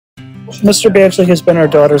Mr. Badgley has been our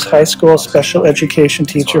daughter's high school special education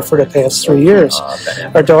teacher for the past 3 years.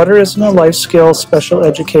 Our daughter is in a life skills special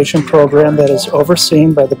education program that is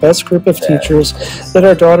overseen by the best group of teachers that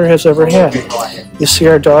our daughter has ever had. You see,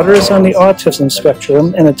 our daughter is on the autism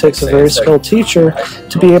spectrum, and it takes a very skilled teacher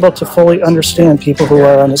to be able to fully understand people who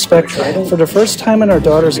are on the spectrum. For the first time in our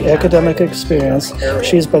daughter's academic experience,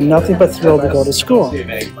 she has been nothing but thrilled to go to school.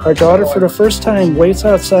 Our daughter, for the first time, waits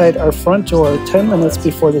outside our front door 10 minutes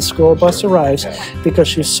before the school bus arrives because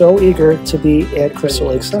she's so eager to be at Crystal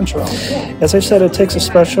Lake Central. As I said, it takes a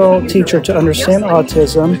special teacher to understand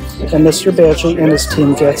autism, and Mr. Badgley and his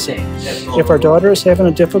team gets it. If our daughter is having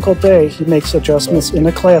a difficult day, he makes adjustments in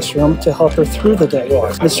the classroom to help her through the day.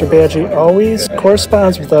 Mr. Badgley always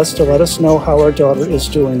corresponds with us to let us know how our daughter is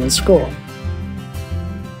doing in school.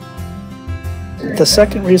 The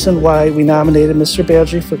second reason why we nominated Mr.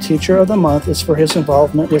 Badgley for Teacher of the Month is for his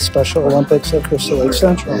involvement with Special Olympics at Crystal Lake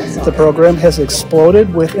Central. The program has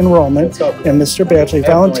exploded with enrollment, and Mr. Badgley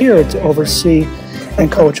volunteered to oversee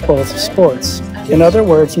and coach both sports. In other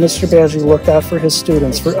words, Mr. Badgley looked out for his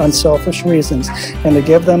students for unselfish reasons and to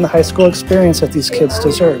give them the high school experience that these kids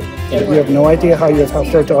deserve. You have no idea how you have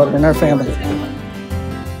helped our daughter and our family.